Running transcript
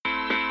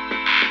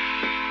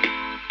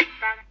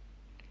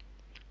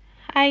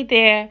Hi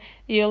there,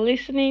 you're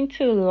listening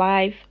to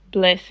Life,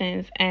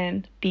 Blessings,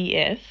 and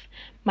BS.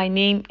 My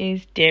name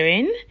is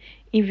Darren.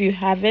 If you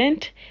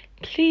haven't,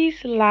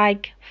 please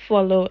like,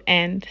 follow,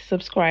 and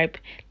subscribe.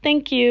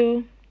 Thank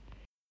you.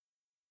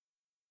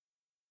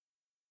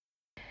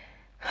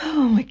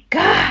 Oh my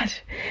god.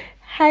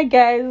 Hi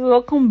guys,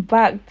 welcome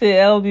back to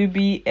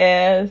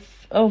LBBS.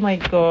 Oh my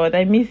god,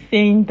 I miss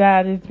saying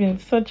that. It's been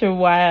such a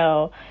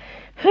while.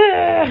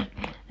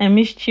 I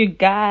missed you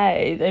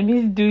guys. I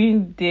miss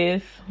doing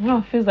this. Well,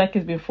 it feels like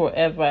it's been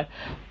forever.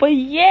 But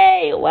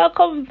yay,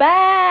 welcome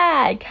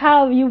back.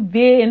 How have you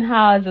been?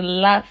 How has the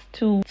last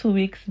two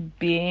weeks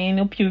been?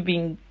 Hope you've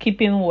been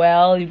keeping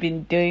well. You've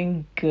been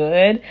doing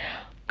good.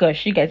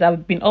 Gosh, you guys,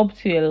 I've been up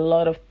to a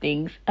lot of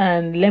things.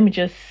 And let me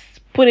just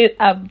put it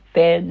out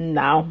there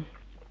now.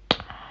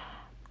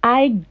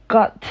 I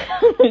got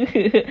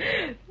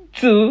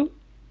two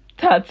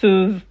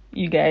tattoos,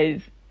 you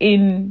guys.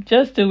 In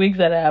just 2 weeks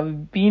that I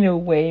have been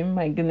away,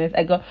 my goodness,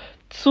 I got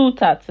two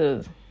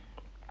tattoos.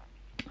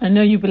 I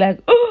know you'll be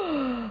like,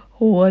 oh,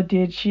 what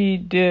did she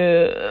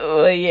do?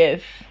 Well,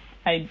 yes,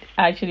 I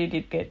actually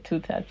did get two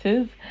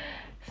tattoos.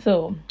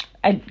 So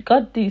I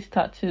got these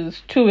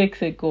tattoos 2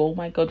 weeks ago. Oh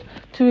my god,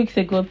 2 weeks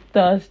ago,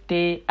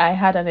 Thursday, I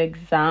had an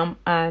exam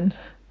and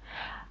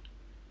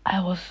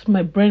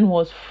my brain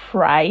was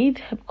fried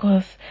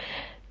because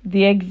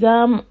the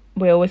exam,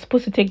 we were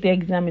supposed to take the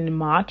exam in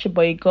March,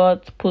 but it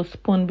got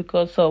postponed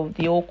because of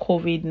the whole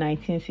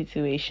COVID-19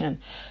 situation.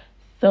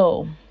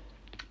 So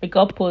it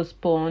got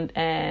postponed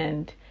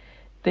and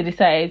they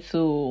decided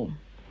to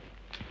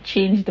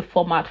change the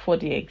format for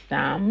the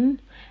exam,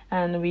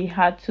 and we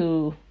had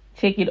to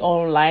take it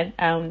online,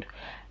 and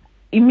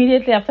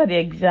immediately after the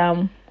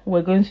exam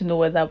we're going to know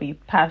whether we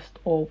passed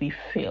or we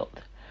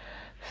failed.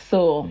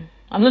 So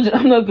I'm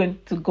not going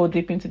to go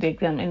deep into the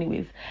exam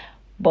anyways.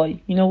 But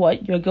you know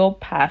what? Your girl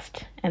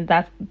passed, and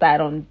that's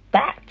that on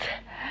that.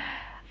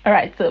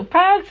 Alright, so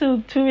prior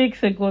to 2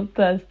 weeks ago,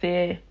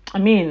 Thursday,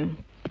 it's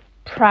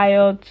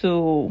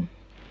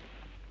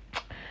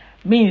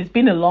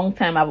been a long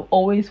time. I've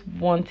always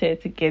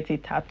wanted to get a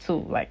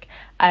tattoo. Like,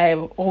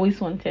 I've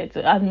always wanted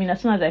to. As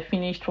soon as I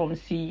finished from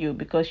CU,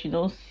 because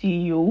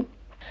CU,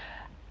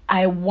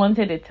 I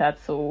wanted a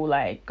tattoo,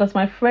 because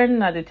my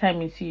friend at the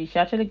time in CU, she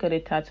actually got a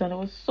tattoo, and it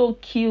was so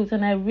cute,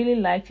 and I really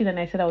liked it, and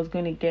I said I was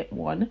going to get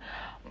one.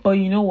 But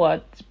you know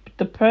what?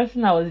 The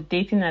person I was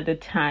dating at the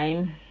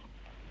time,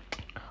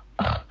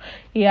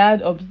 he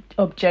had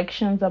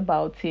objections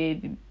about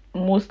it,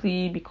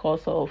 mostly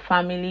because of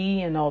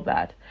family and all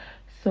that.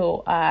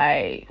 So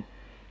I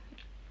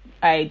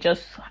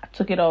just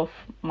took it off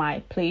my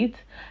plate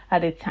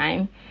at the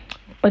time.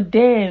 But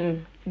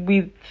then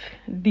with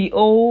the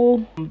whole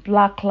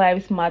Black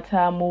Lives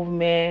Matter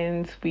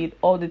movement, with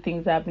all the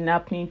things that have been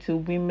happening to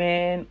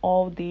women,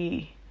 all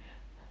the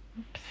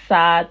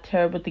sad,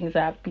 terrible things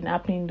that have been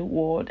happening in the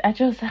world, I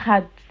just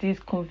had this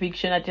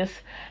conviction. I just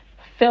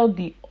felt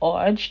the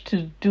urge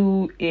to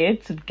do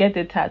it, to get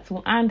the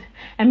tattoo. And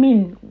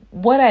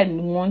what I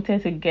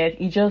wanted to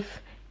get, it just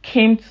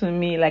came to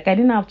me. Like, I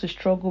didn't have to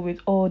struggle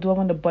with, oh, do I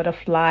want the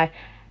butterfly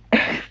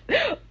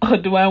or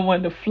do I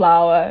want the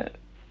flower?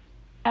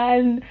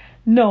 And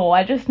no,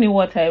 I just knew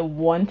what I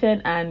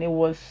wanted, and it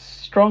was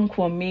strong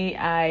for me.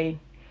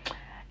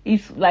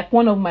 It's like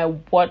one of my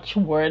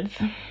watchwords.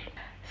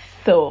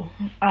 So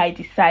I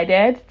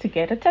decided to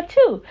get a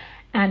tattoo,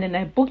 and then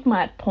I booked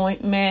my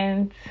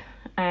appointment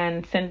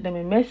and sent them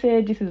a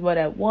message. This is what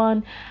I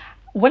want.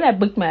 When I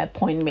booked my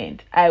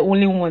appointment, I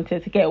only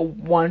wanted to get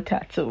one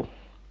tattoo.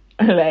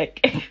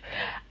 Like,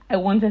 I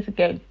wanted to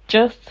get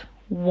just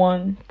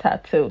one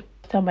tattoo.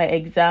 After my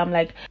exam,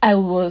 I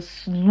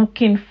was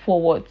looking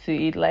forward to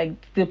it. Like,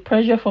 the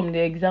pressure from the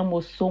exam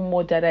was so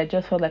much that I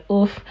just felt like,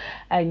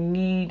 I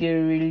need a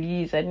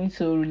release. I need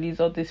to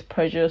release all this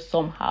pressure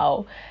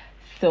somehow.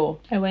 So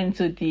I went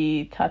to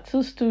the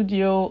tattoo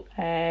studio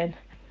and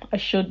I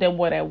showed them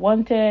what I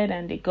wanted,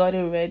 and they got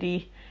it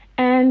ready.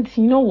 And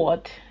you know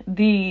what?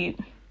 The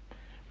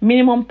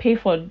minimum pay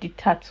for the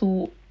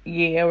tattoo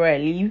here where I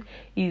live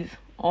is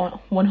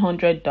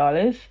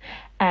 $100,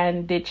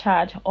 and they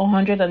charge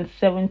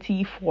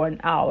 $170 for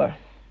an hour.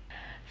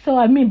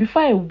 So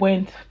before I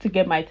went to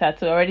get my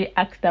tattoo, I already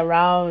asked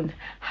around,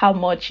 how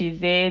much is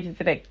it?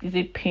 Is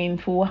it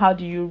painful? How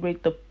do you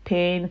rate the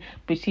pain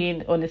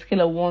on a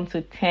scale of 1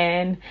 to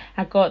 10?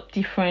 I got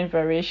different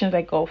variations.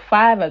 I got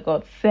 5, I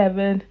got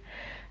 7.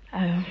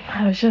 I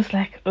was just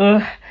like,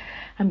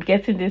 I'm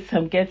getting this.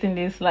 I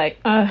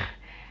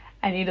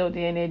need all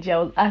the energy. I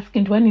was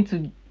asking, do I need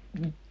to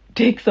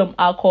take some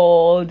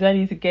alcohol? Do I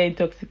need to get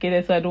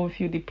intoxicated so I don't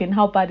feel the pain?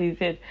 How bad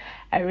is it?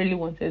 I really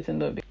wanted to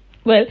know.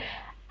 Well,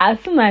 as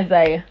soon as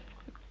I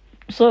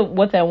saw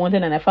what I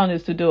wanted and I found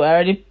this to do, I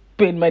already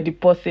paid my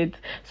deposit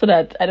so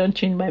that I don't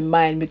change my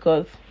mind,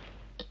 because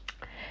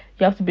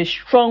you have to be a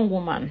strong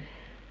woman.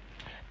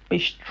 Be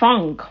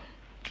strong.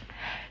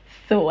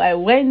 So I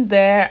went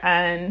there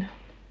and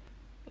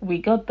we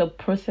got the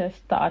process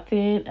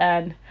started,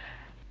 and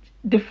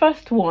the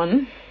first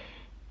one,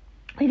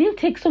 It didn't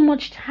take so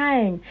much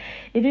time.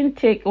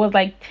 It was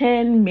like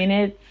 10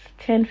 minutes,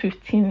 10,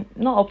 15,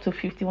 not up to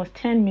 15, it was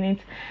 10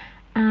 minutes.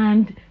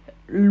 And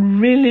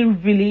really,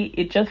 really,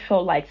 it just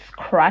felt like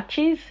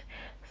scratches.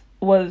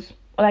 Was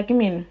like, I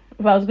mean,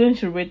 if I was going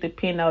to rate the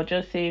pain, I would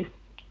just say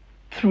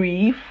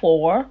 3,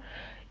 4.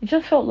 It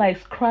just felt like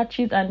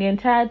scratches, and the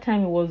entire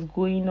time it was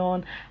going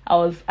on,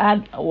 I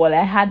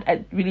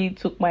really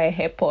took my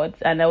AirPods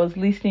and I was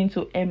listening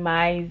to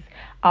MI's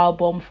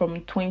album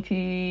from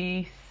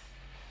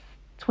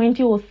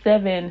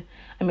 2007.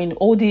 I mean,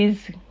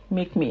 oldies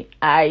make me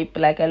hype.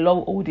 Like, I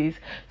love oldies,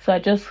 so I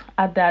just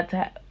at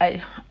that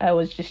I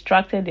was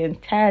distracted the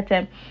entire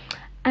time,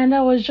 and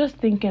I was just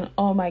thinking,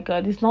 oh my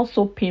god, it's not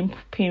so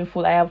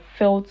painful. I have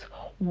felt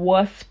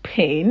worse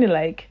pain.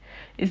 Like,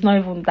 it's not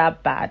even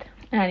that bad.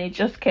 And it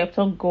just kept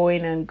on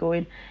going and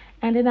going,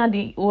 and then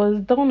it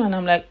was done, and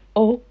I'm like,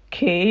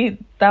 okay,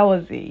 that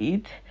was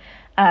it.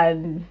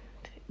 And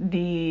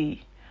the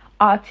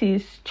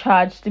artist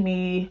charged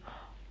me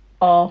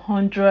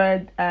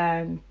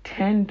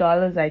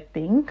 $110, I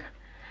think.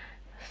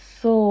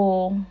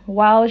 So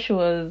while she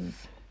was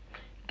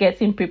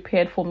getting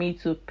prepared for me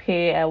to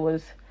pay, I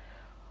was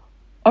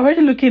already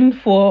looking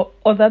for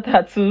other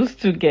tattoos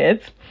to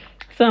get.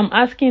 So I'm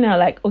asking her,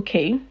 like,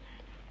 okay,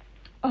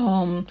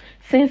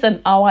 since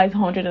an hour is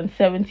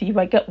 170, if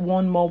I get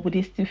one more, would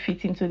it still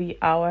fit into the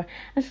hour?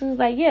 And she was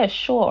like, yeah,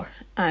 sure.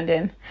 And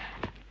then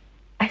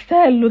I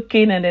started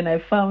looking, and then I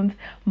found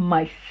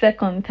my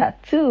second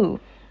tattoo.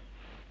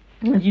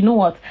 And you know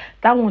what?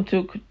 That one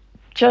took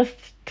just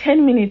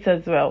 10 minutes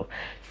as well.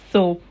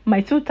 So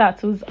my 2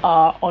 tattoos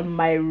are on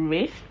my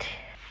wrist.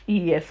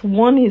 Yes,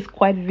 one is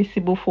quite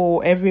visible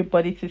for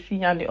everybody to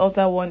see, and the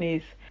other one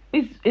it's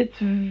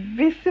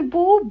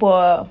visible,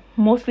 but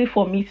mostly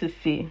for me to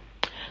see.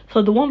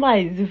 So the one that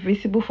is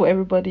visible for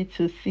everybody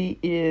to see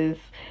is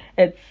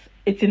it's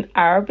in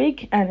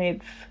Arabic, and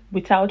it's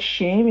without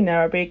shame in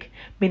Arabic,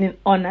 meaning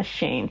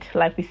unashamed.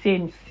 Like we say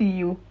in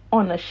CU,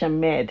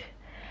 unashamed.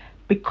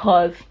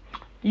 Because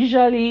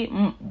usually,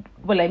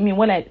 well, I mean,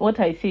 what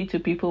I say to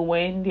people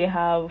when they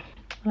have,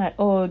 like,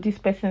 oh, this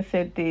person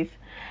said this,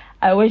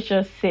 I always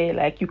just say,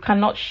 like, you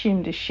cannot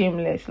shame the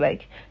shameless.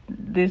 Like,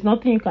 there's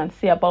nothing you can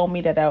say about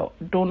me that I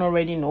don't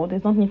already know.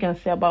 There's nothing you can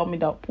say about me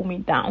that will pull me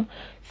down.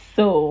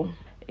 So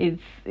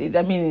it's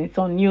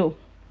on you.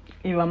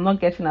 If I'm not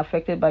getting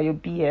affected by your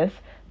BS,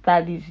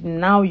 that is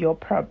now your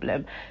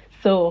problem.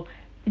 So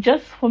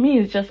just for me,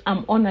 it's just,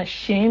 I'm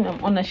unashamed of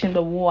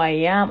who I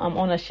am. I'm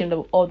unashamed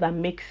of all that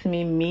makes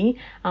me me.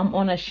 I'm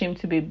unashamed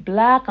to be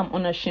black. I'm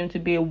unashamed to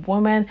be a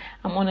woman.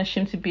 I'm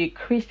unashamed to be a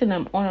Christian.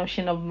 I'm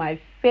unashamed of my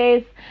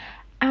faith.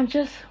 I'm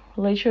just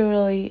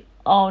literally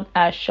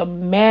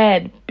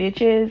unashamed,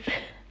 bitches.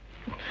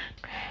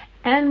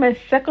 And my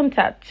second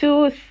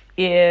tattoo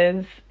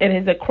is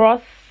a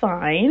cross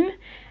sign,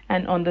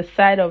 and on the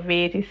side of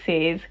it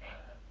says,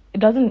 it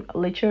doesn't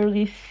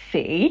literally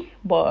say,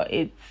 but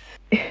it's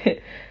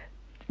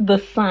the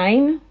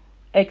sign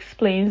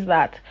explains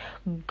that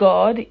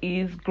God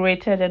is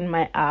greater than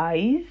my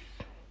highs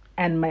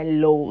and my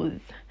lows.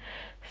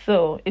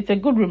 So it's a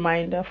good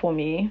reminder for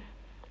me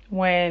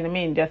when, I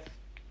mean, there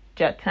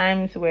are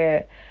times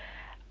where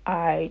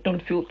I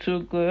don't feel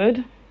too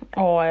good,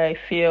 or I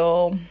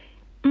feel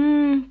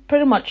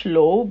pretty much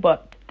low,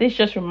 but this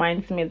just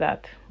reminds me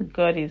that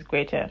God is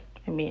greater.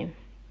 I mean,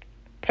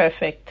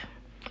 perfect.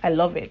 I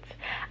love it.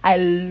 I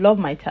love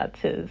my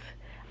tattoos.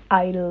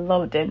 I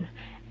love them.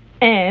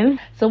 And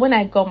so when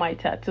I got my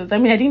tattoos, I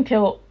mean, I didn't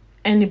tell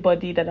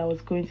anybody that I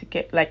was going to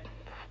get, like,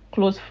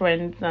 close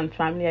friends and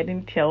family. I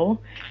didn't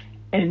tell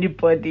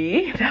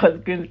anybody that I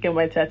was going to get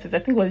my tattoos. I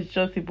think it was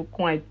just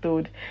Ibukun I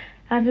told.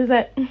 And she was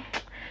like,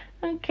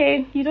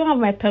 okay, you don't have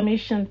my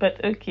permission,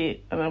 but okay.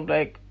 And I'm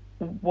like,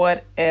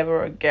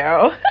 whatever,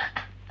 girl.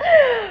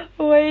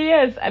 Well,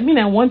 yes, I mean,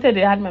 I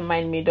had my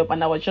mind made up,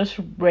 and I was just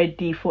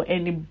ready for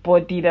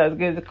anybody that was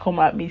going to come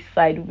at me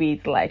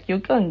sideways, like, you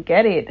can't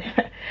get it.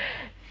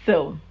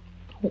 So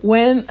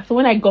when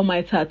I got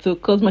my tattoo,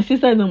 because my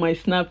sister is on my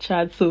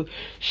Snapchat, so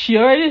she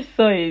already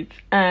saw it,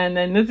 and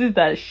I noticed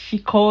that she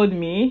called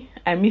me.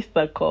 I missed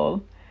the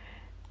call,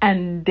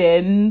 and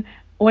then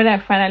when I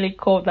finally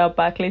called her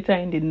back later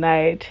in the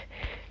night,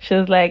 she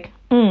was like,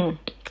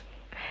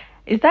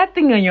 is that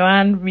thing on your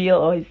hand real,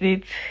 or is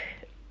it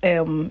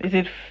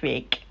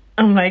fake?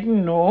 I'm like,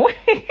 no.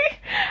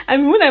 I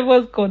mean, when I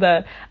first called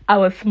her, I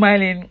was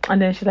smiling, and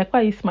then she's like,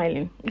 why are you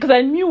smiling? Because I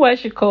knew why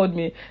she called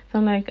me. So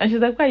I'm like, and she's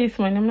like, why are you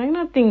smiling? I'm like,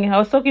 nothing. I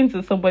was talking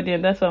to somebody,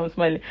 and that's why I'm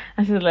smiling.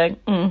 And she's like,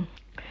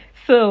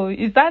 so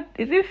is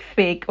it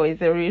fake, or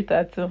is it a real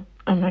tattoo?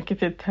 I'm like,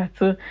 it's a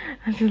tattoo.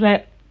 And she's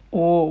like,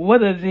 oh,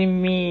 what does it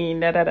mean?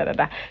 Da, da, da, da,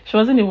 da. She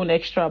wasn't even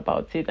extra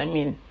about it. I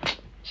mean,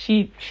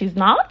 she's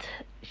not.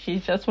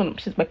 She's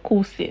my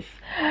cool sis.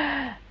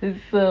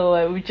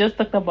 So we just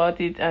talked about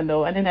it, and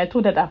then I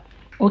told her that,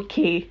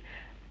 okay,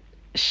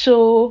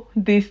 show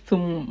this to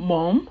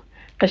mom,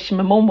 because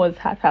my mom was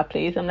at her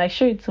place. I'm like,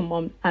 show it to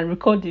mom and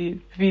record the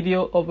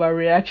video of her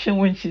reaction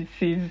when she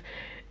sees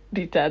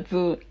the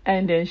tattoo,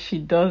 and then she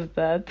does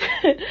that.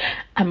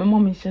 And my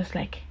mom is just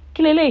like,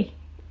 Kilele,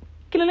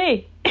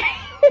 Kilele.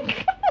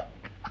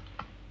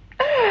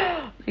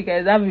 You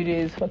guys, that video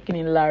is fucking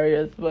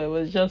hilarious, but it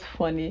was just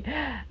funny.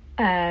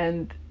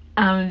 And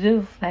I'm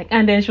just like,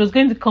 and then she was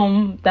going to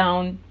come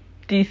down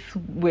this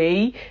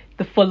way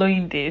the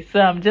following day. So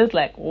I'm just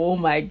like, oh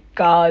my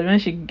god, when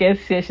she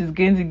gets here, she's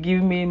going to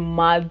give me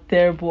mad,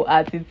 terrible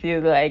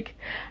attitude. Like,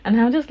 and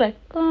I'm just like,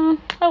 oh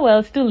well,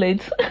 it's too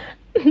late.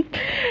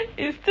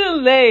 It's too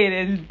late.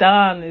 It's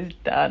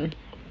done.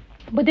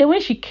 But then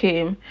when she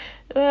came,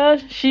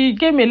 she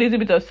gave me a little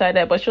bit of side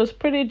eye, but she was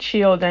pretty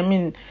chilled. I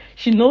mean,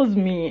 she knows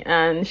me,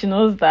 and she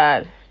knows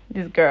that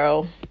this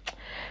girl,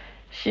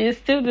 she's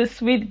still the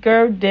sweet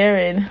girl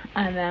daring.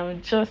 And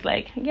I'm just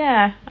like,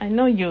 yeah, I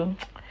know you.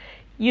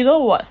 You know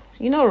what?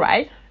 You know,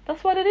 right?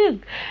 That's what it is.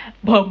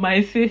 But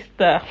my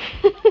sister,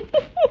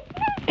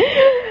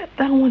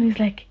 that one is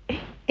like,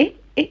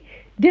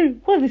 Derry,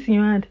 what's this in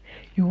your hand?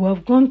 You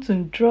have gone to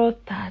draw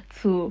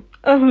tattoo.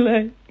 I'm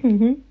like,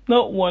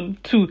 not 1,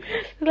 2.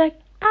 She's like,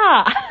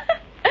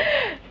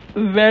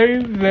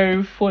 very,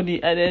 very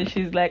funny. And then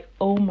she's like,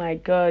 oh my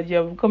god, you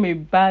have become a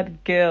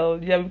bad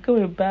girl. You have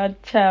become a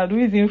bad child. Who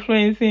is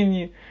influencing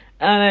you?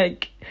 And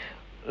like,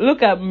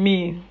 look at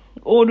me,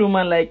 old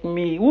woman like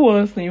me, who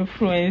wants to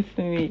influence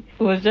me?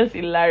 It was just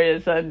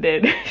hilarious. And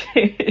then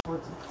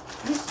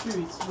this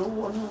spirit,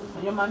 no,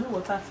 your mommy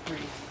was that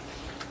spirit.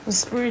 the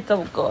spirit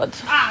of God.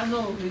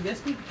 No, the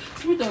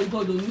spirit of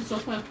God don't need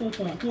software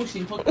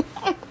pushing.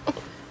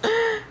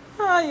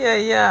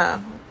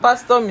 Yeah.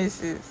 Pastor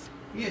Mrs.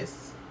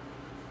 Yes.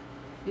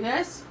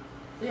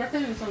 They are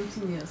telling me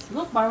something else.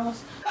 Not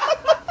parents.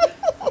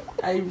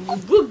 I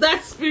rebuke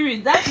that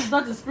spirit. That is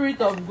not the spirit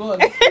of God.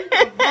 The spirit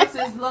of God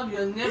says love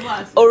your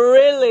neighbor. Oh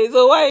really?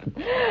 So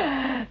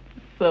why?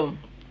 So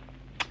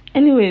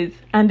anyways,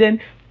 and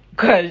then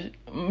gosh,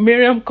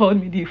 Miriam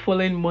called me the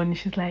following morning.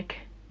 She's like,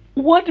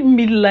 what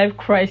midlife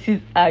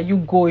crisis are you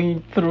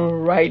going through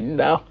right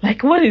now?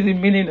 Like, what is the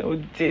meaning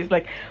of this?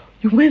 Like,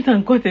 you went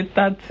and got a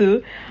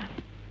tattoo.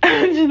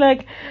 And she's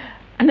like,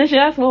 and then she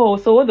asked me, oh,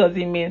 so what does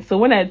it mean? So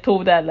when I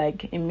told her,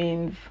 like, it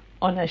means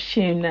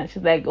unashamed, and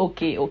she's like,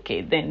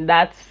 okay, then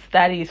that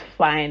is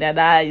fine.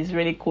 That is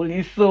really cool.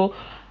 It's so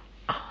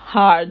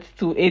hard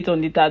to hate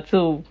on the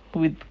tattoo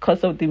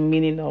because of the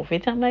meaning of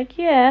it. I'm like,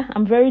 yeah,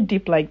 I'm very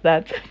deep like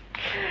that.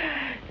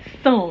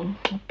 So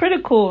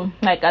pretty cool.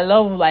 Like, I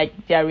love,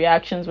 like, their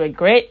reactions were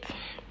great.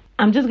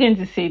 I'm just going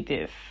to say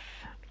this.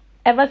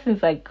 Ever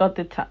since I got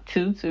the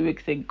tattoo 2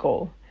 weeks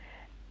ago,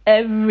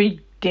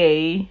 every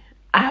day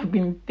I've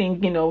been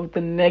thinking of the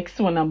next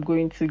one I'm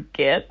going to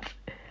get.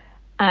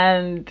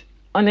 And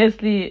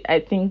honestly,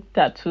 I think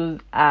tattoos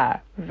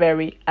are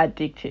very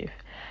addictive.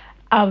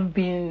 I've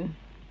been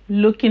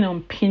looking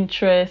on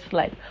Pinterest,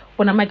 like,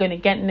 what am I going to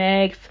get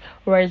next?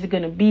 Where is it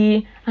going to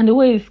be? And the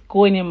way it's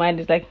going in my mind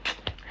is like,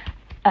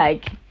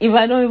 if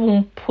I don't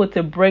even put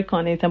a break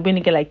on it, I'm going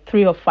to get like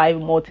 3 or 5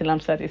 more till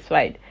I'm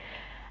satisfied.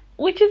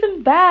 Which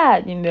isn't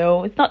bad, you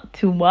know. It's not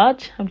too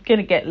much. I'm going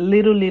to get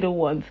little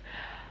ones.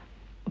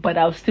 But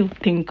I'll still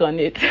think on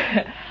it.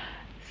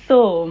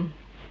 So,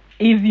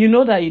 if you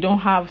know that you don't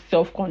have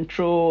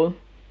self-control,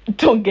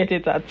 don't get a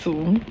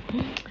tattoo.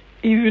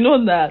 If you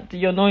know that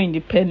you're not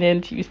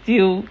independent, you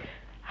still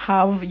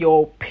have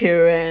your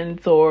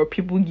parents or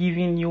people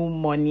giving you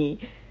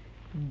money,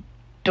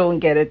 don't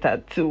get a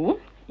tattoo.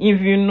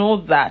 If you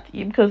know that,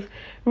 because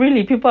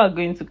really people are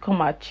going to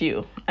come at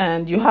you,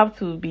 and you have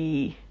to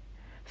be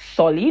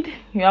solid.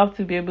 You have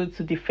to be able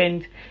to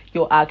defend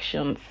your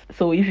actions.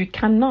 So if you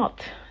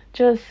cannot,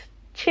 just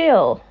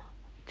chill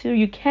till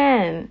you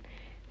can,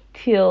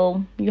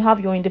 till you have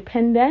your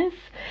independence,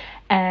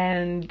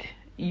 and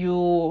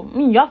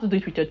you have to do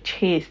it with your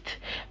chest,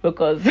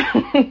 because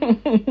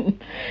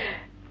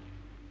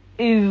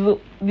is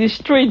the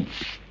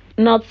streets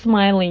not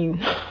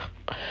smiling.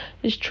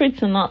 The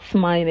streets are not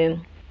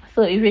smiling.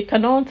 So if you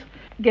cannot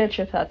get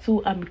your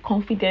tattoo and be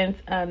confident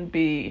and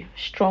be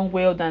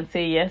strong-willed and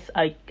say, yes,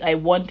 I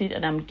want it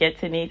and I'm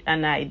getting it,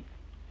 and I,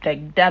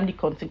 like, damn the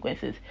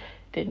consequences,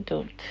 then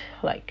don't.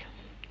 Like,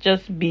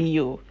 just be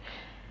you.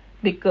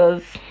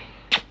 Because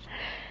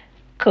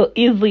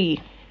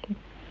easy.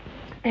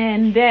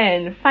 And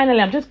then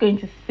finally, I'm just going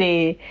to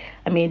say,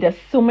 I mean, there's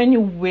so many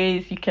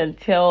ways you can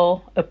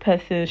tell a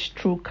person's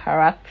true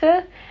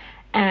character,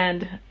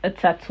 and a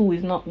tattoo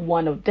is not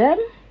one of them.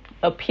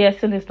 A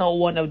piercing is not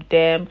one of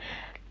them.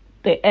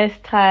 The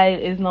hairstyle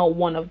is not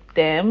one of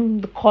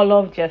them. The color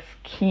of their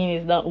skin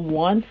is not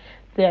one.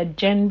 Their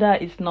gender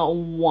is not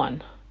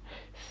one.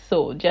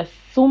 So just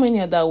so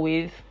many other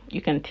ways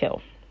you can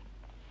tell.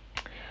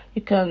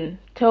 You can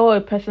tell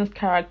a person's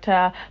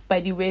character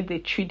by the way they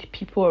treat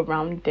people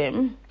around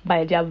them,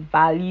 by their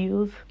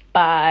values,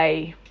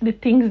 by the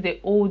things they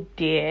hold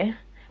dear,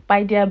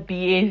 by their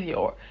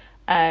behavior.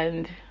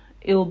 And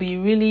it'll be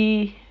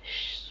really,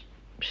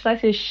 should I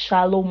say,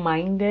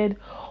 shallow-minded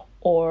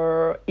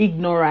or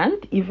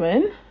ignorant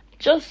even.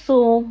 Just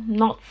so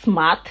not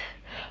smart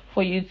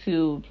for you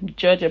to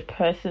judge a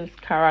person's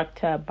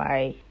character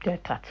by their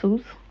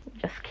tattoos.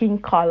 their skin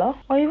color,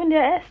 or even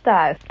their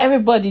hairstyles.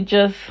 Everybody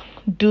just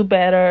do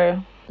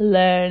better,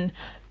 learn,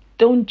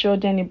 don't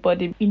judge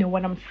anybody. You know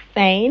what I'm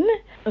saying?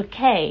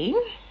 Okay.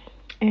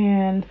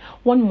 And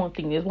one more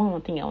thing I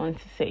want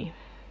to say.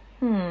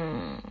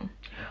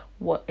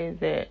 What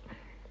is it?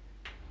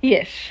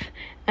 Yes.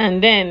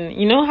 And then,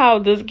 you know how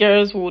those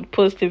girls would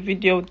post a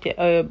video,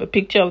 a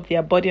picture of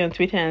their body on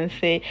Twitter and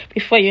say,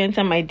 before you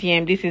enter my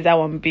DM, this is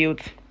how I'm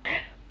built.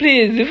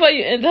 Please, before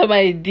you enter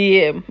my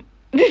DM,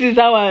 this is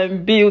how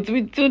I'm built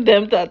with 2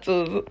 damn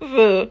tattoos.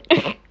 So,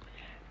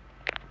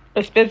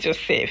 respect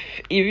yourself.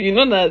 If you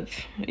know that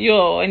you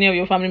or any of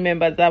your family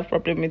members have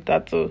problem with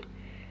tattoo,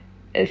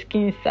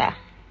 skinsa.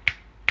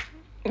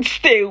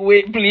 Stay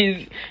away,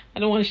 please. I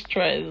don't want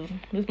stress.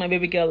 This my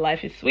baby girl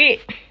life is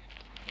sweet.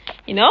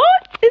 You know,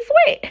 it's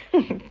sweet.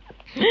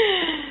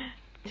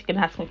 You can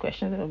ask me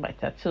questions about my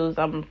tattoos.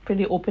 I'm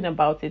pretty open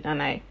about it,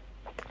 and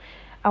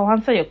I'll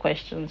answer your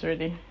questions.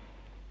 Really,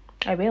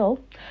 I will.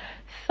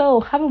 So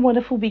have a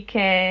wonderful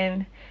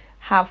weekend.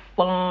 Have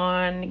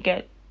fun.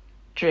 Get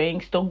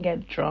drinks. Don't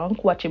get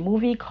drunk. Watch a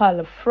movie. Call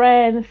a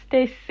friend.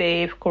 Stay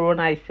safe.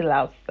 Corona is still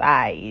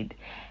outside.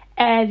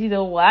 And you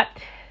know what?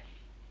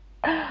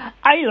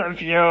 I love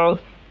you.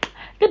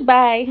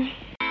 Goodbye.